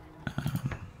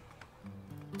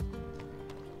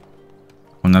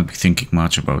 I'll not be thinking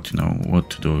much about, you know, what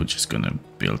to do. We're just gonna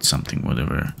build something,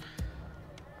 whatever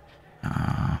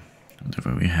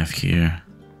we have here.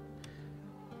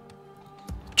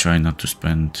 Try not to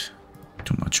spend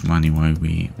too much money while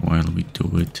we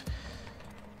do it.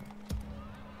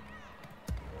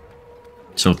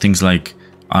 So things like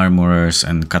armorers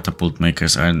and catapult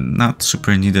makers are not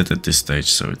super needed at this stage,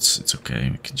 so it's okay.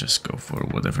 We can just go for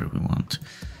whatever we want.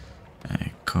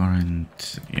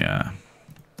 Current, yeah.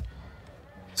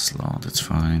 Slow, that's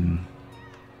fine.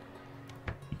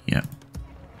 Yeah.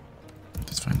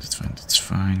 That's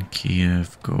fine.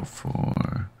 Kiev, go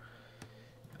for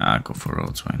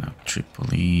Rhodes, why not?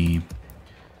 Tripoli.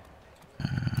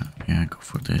 Yeah, go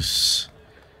for this.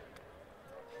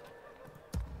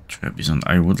 Trebizond.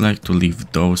 I would like to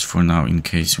leave those for now in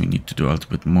case we need to do a little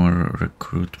bit more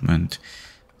recruitment.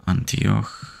 Antioch.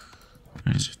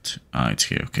 Where is it? Ah, it's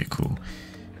here. Okay, cool.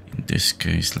 In this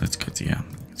case, let's get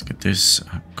this.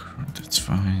 That's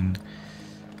fine.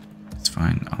 It's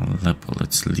fine. Aleppo,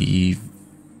 let's leave.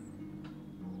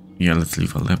 Yeah, let's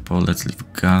leave Aleppo. Let's leave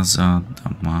Gaza.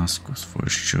 Damascus for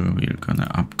sure. We're gonna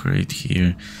upgrade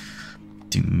here.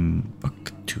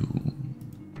 Timbuktu.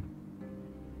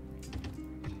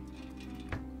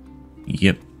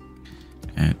 Yep.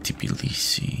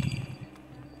 Tbilisi.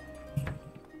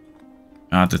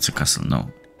 Ah, that's a castle.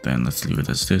 No. Then let's leave it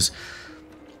as this.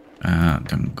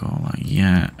 Dongola,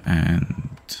 yeah,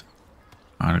 and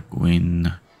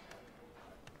Arguin.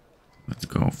 Let's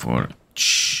go for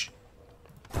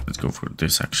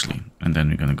this actually, and then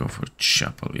we're gonna go for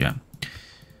Chapel, yeah.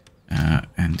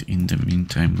 And in the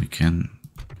meantime, we can.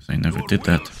 I never did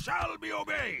that.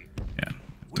 Yeah,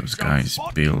 those guys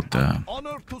build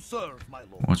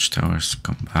watchtowers.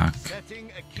 Come back.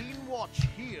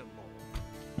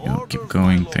 You'll keep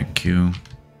going. Thank you.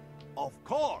 Of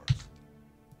course.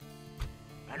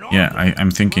 Yeah,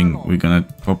 I'm thinking we're gonna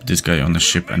pop this guy on the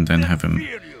ship and then have him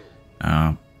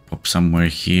pop somewhere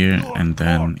here, and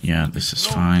then yeah, this is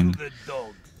fine.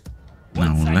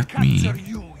 Now let me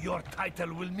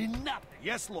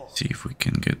see if we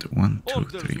can get 1, 2,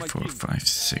 3, 4, 5,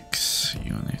 6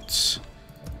 units.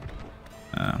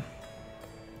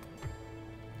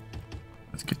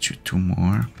 Let's get you 2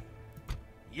 more.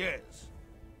 Yes.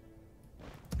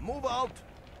 Move out.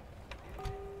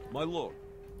 My lord.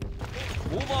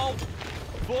 Move out.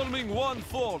 Forming one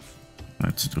force.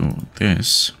 Let's do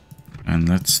this, and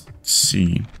let's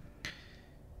see.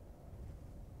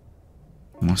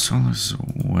 Mosul is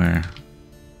where?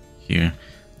 Here.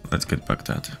 Let's get back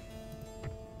that.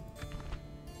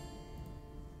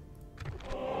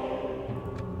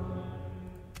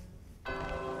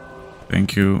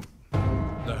 Thank you.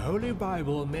 The Holy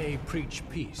Bible may preach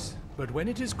peace, but when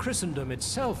it is Christendom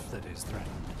itself that is threatened,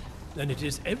 then it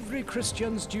is every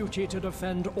Christian's duty to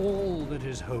defend all that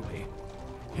is holy.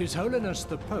 His Holiness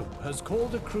the Pope has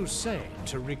called a crusade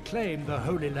to reclaim the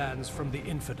Holy Lands from the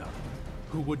infidel,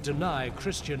 who would deny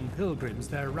Christian pilgrims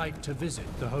their right to visit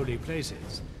the holy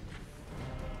places.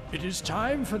 It is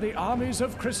time for the armies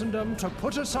of Christendom to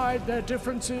put aside their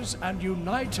differences and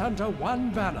unite under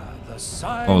one banner, the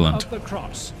sign Poland. of the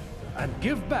cross, and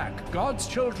give back God's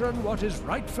children what is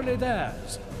rightfully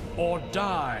theirs, or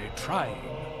die trying.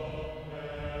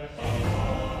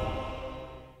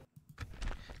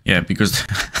 Yeah, because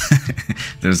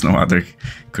there's no other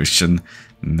Christian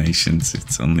nations,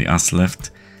 it's only us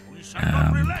left.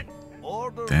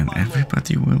 Then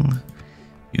everybody will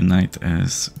unite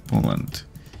as Poland.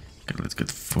 Okay, let's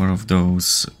get 4 of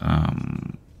those.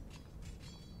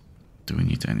 Do we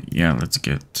need any? Yeah, let's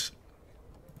get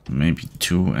maybe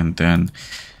 2, and then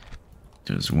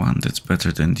there's one that's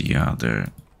better than the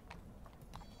other.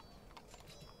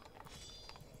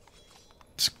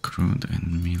 It's crude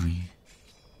and melee.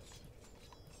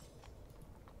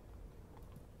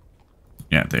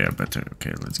 Yeah, they are better.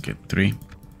 Okay, let's get 3.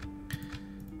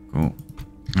 Cool.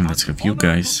 And let's have you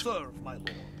guys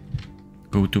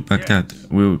go to Baghdad.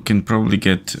 We can probably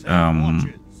get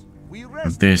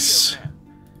this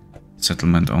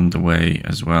settlement on the way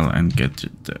as well, and get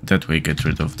that way get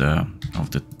rid of the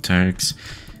Turks.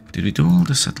 Did we do all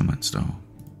the settlements though?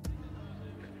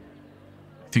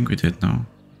 I think we did. No.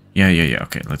 Yeah.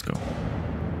 Okay, let's go.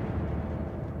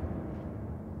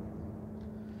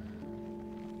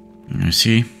 You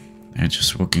see, they're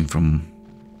just walking from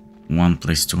one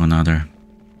place to another.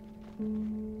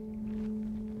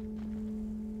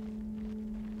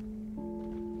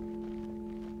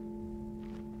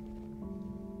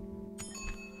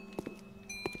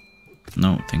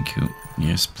 No, thank you.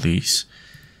 Yes, please.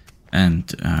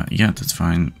 And yeah, that's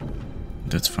fine.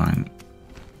 That's fine.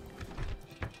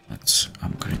 Let's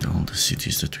upgrade all the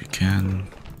cities that we can.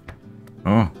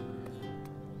 Oh.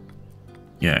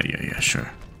 Yeah,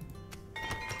 sure.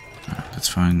 That's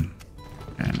fine.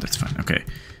 And that's fine. Okay,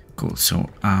 cool. So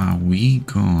we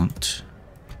got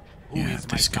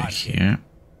this guy here.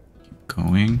 Keep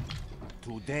going.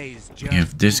 We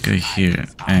have this guy here,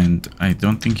 and I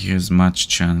don't think he has much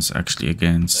chance actually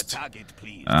against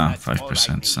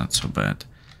 5%. It's not so bad,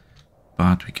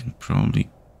 but we can probably.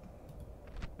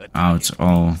 It's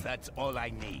all.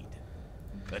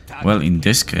 Well, in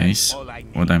this case,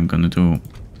 what I'm gonna do.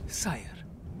 Sire.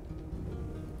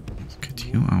 Get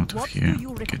you out of here.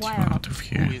 Get you out of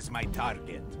here. Who is my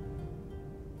target?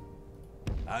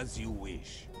 As you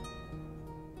wish.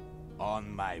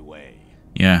 On my way.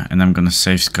 Yeah, and I'm gonna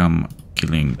save scum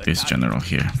killing this general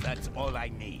here. That's all I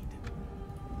need.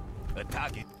 The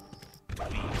target.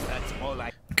 Please, that's all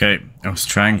I. Okay, I was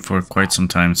trying for quite some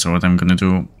time, so what I'm gonna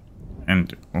do,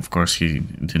 and of course he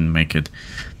didn't make it.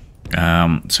 So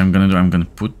I'm gonna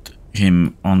put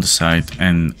him on the side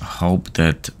and hope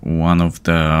that one of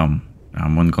the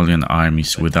Mongolian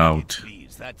armies without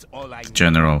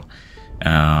general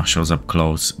shows up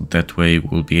close. That way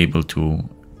we'll be able to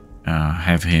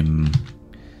have him.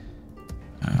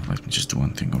 Let me just do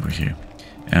one thing over here.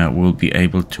 We'll be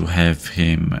able to have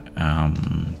him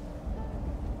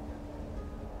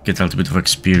get a little bit of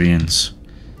experience,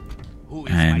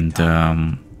 and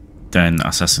then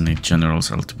assassinate generals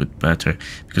a little bit better.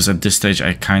 Because at this stage,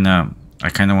 I kinda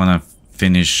want to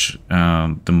finish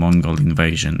the Mongol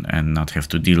invasion and not have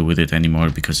to deal with it anymore,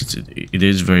 because it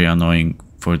is very annoying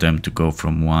for them to go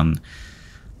from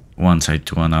one side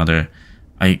to another.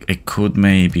 I could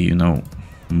maybe, you know,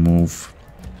 move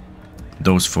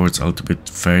those forts a little bit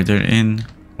further in,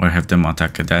 or have them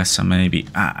attack Edessa maybe.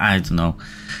 I don't know.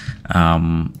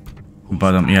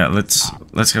 But yeah, let's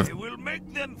have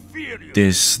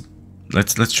this.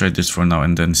 Let's try this for now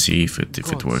and then see if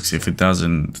it works. If it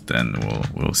doesn't, then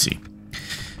we'll see.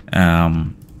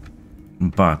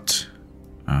 But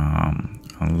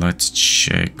let's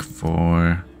check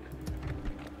for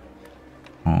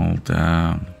all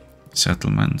the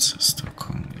settlements.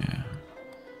 Stockholm, yeah.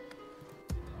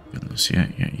 Goodness,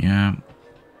 yeah.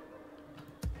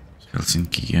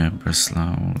 Helsinki, yeah.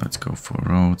 Breslau. Let's go for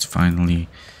roads finally.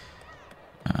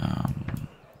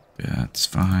 That's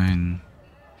fine.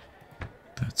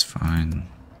 That's fine.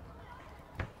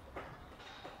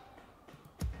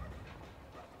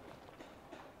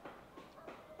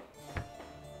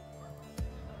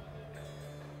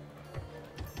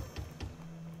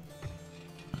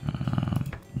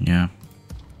 Yeah.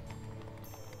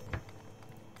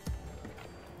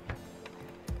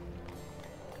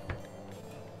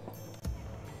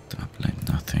 Dublin,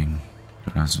 nothing.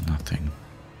 That's nothing.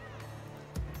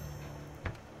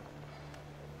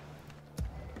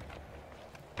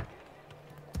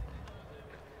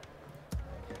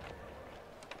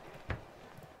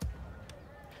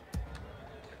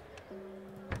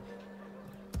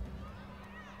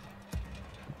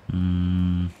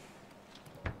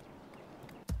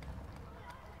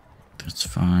 That's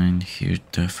fine. Here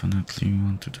definitely we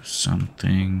want to do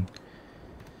something.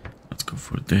 Let's go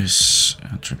for this.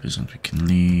 Represent we can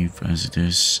leave as it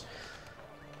is.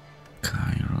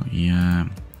 Cairo, yeah.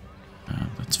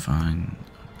 That's fine.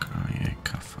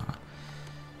 Kafa.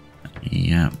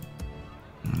 Yeah.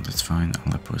 That's fine.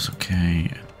 Aleppo is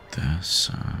okay. This.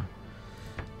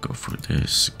 Go for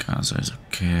this. Gaza is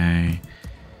okay.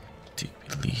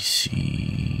 Tbilisi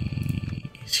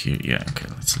is here. Yeah, okay,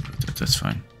 let's leave it. That's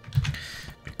fine.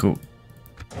 Okay, cool.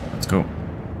 Let's go.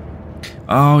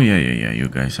 Oh, yeah. You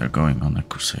guys are going on a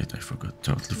crusade. I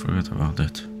totally forgot about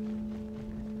that.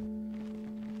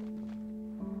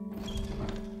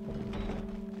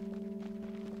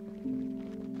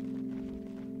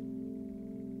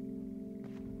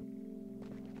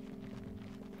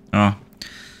 Oh,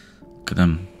 look at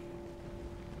them.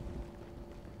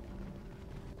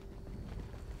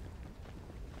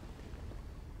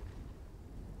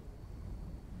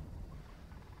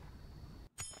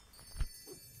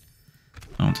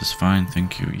 Oh, that's fine,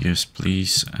 thank you. Yes,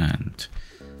 please, and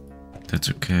that's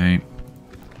okay.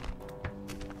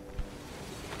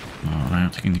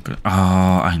 Alright, technical.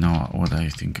 Oh, I know what I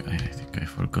think. I think I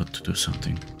forgot to do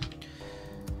something.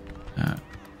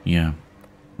 Yeah.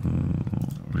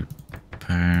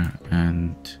 Repair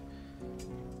and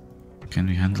can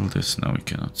we handle this? No, we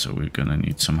cannot. So we're gonna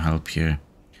need some help here.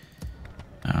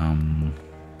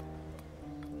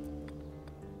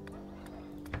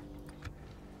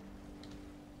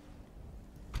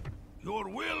 Your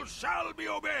will shall be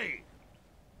obeyed.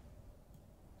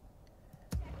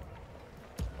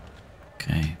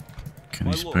 Okay. Can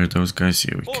we spare those guys?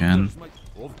 Yeah, we can.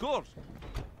 Of course.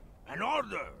 An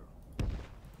order.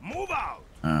 Move out.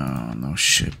 Oh, no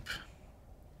ship.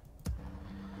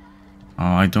 Oh,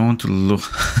 I don't want to lose.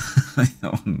 I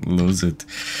don't want to lose it.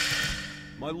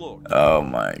 My lord. Oh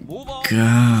my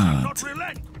god. Not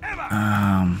relent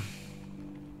ever.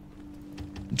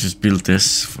 Just build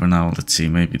this for now. Let's see.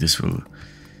 Maybe this will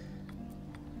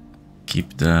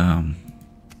keep the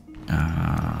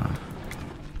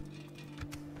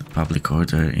public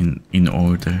order in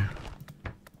order.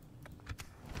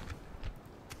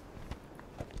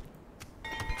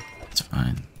 That's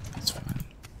fine. That's fine.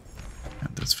 Yeah,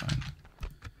 that's fine.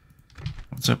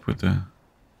 What's up with the?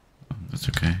 Oh, that's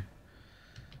okay.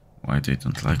 Why they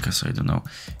don't like us, I don't know.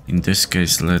 In this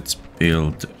case, let's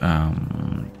build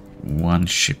one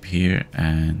ship here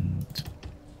and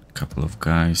a couple of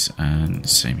guys, and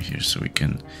same here, so we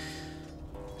can.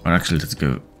 Or actually, let's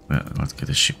go. Let's get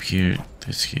a ship here,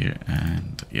 this here,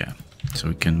 and yeah, so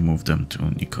we can move them to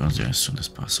Nicosia as soon as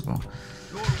possible.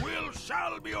 Your will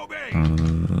shall be obeyed.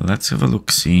 Let's have a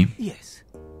look, see Yes.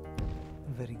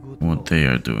 Very good. what they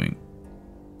are doing.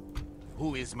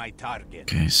 Who is my target?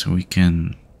 Okay, so we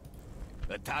can.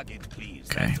 A target, please.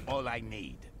 Okay. That's all I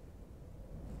need.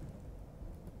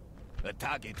 A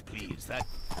target, please. That.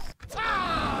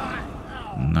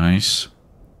 Nice.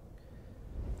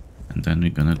 And then we're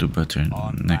gonna do better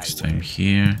next time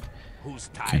here. Whose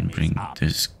Can time bring is up?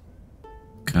 this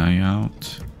guy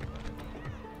out.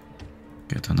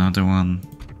 Get another one.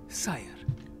 Sire.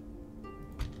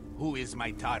 Who is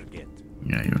my target?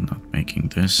 Yeah, you're not making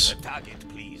this. A target,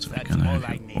 please. So we're That's gonna all have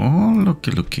I you. need. Oh,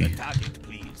 looky, looky. A target,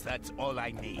 please. That's all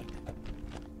I need.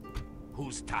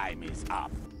 Whose time is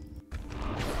up?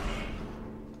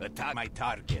 Attack my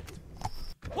target.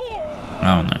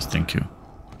 Oh, nice, thank you.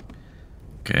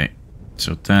 Okay,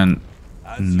 so then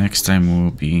next time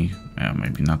we'll be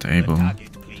maybe not able to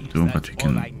do, but we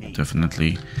can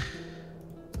definitely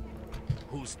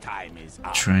Whose time is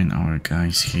up? train our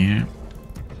guys here.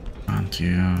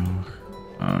 Antioch.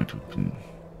 Oh, it would be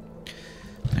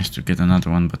nice to get another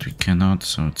one, but we cannot,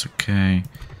 so it's okay.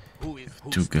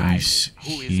 Two guys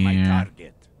Who is my here.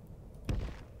 target?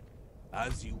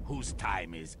 Whose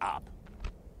time is up?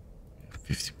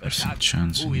 50%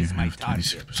 chance, and Who you is my have 26%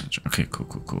 target? chance. Okay,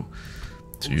 cool.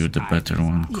 So Whose you're the time better is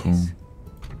one, up? cool.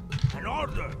 An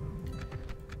order.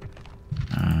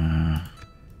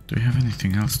 Do we have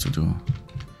anything else to do?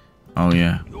 Oh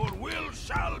yeah, Your will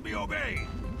shall be obeyed.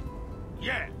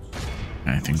 Yes.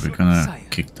 I think we're gonna Sire.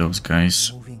 kick those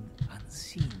guys. Moving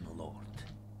unseen, Lord.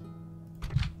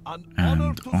 An And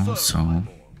honor to also- serve, my lord.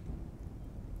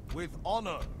 With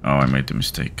honor. Oh, I made the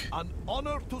mistake. An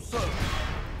honor to serve.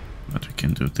 But we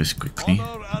can do this quickly.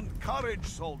 Honor and courage,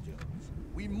 soldiers.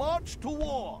 We march to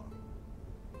war.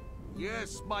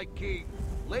 Yes, my king.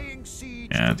 Laying siege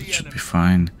Yeah, to that the should enemy. be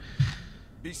fine.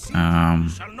 Besiege, we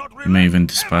shall not We may relent even ever.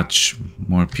 dispatch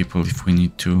more people if we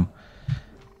need to.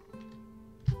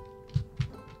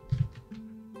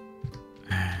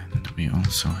 And we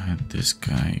also had this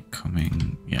guy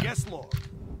coming. Yeah, Yes, Lord.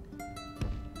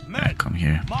 Men, come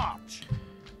here. march.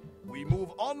 We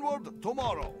move onward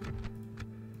tomorrow.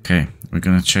 Okay, we're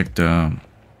gonna check the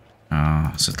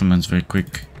settlements very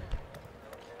quick.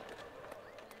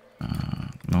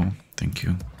 No, thank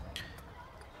you.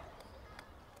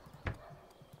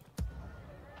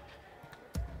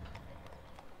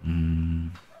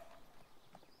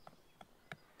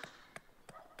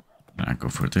 I go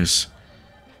for this.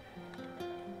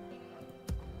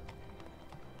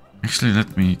 Actually,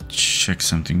 let me check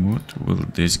something. What will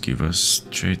this give us?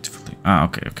 Trade fleet. Ah,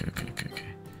 okay.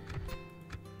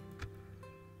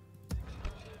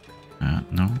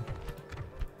 No.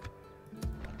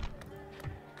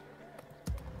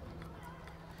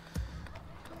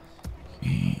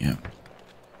 Yeah.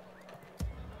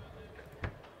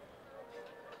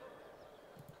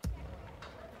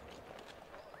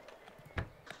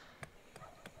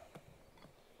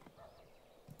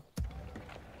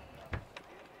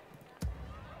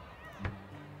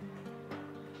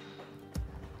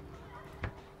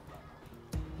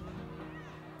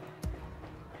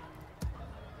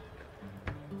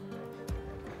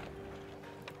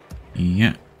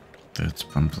 Yeah, that's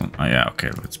Pamplona. Oh yeah,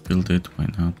 okay, let's build it. Why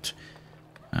not?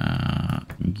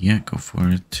 Yeah, go for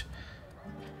it.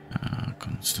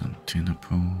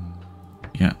 Constantinople.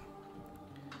 Yeah.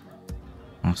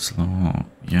 Oslo.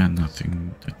 Yeah,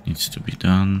 nothing that needs to be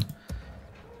done.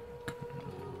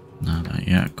 Nada.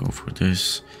 Yeah, go for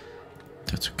this.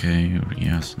 That's okay.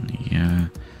 Ryazan. Yeah.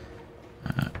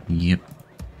 Yep.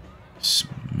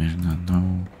 Smyrna.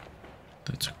 No.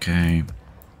 That's okay.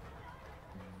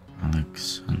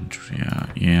 Alexandria,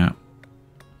 yeah.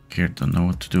 Here don't know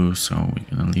what to do, so we're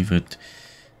gonna leave it.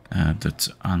 That's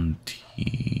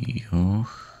Antioch.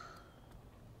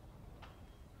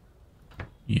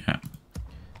 Yeah.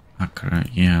 Accra,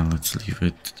 yeah, let's leave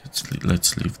it.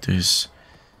 Let's leave this.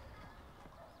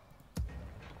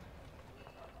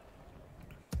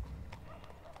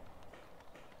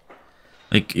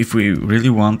 Like, if we really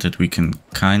wanted, we can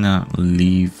kinda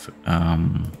leave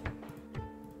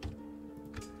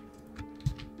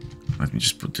let me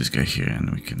just put this guy here and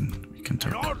we can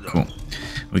talk. Cool.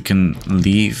 We can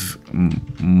leave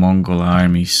Mongol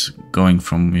armies going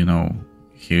from, you know,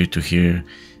 here to here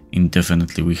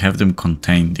indefinitely. We have them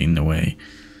contained in a way.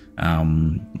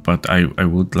 But I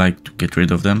would like to get rid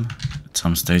of them at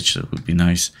some stage. That would be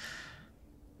nice.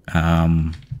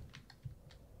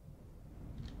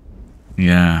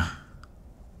 Yeah.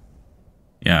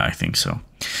 Yeah, I think so.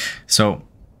 So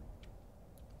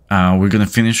we're gonna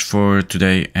finish for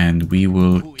today, and we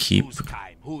will keep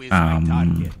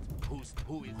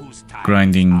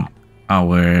grinding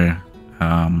our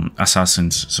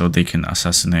assassins so they can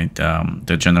assassinate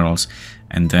the generals,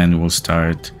 and then we'll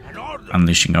start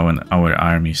unleashing our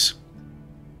armies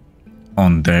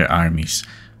on their armies,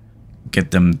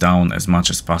 get them down as much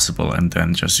as possible, and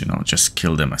then just, you know, just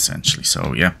kill them essentially.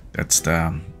 So yeah, that's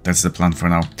the plan for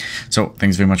now. So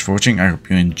thanks very much for watching. I hope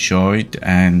you enjoyed,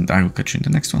 and I will catch you in the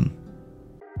next one.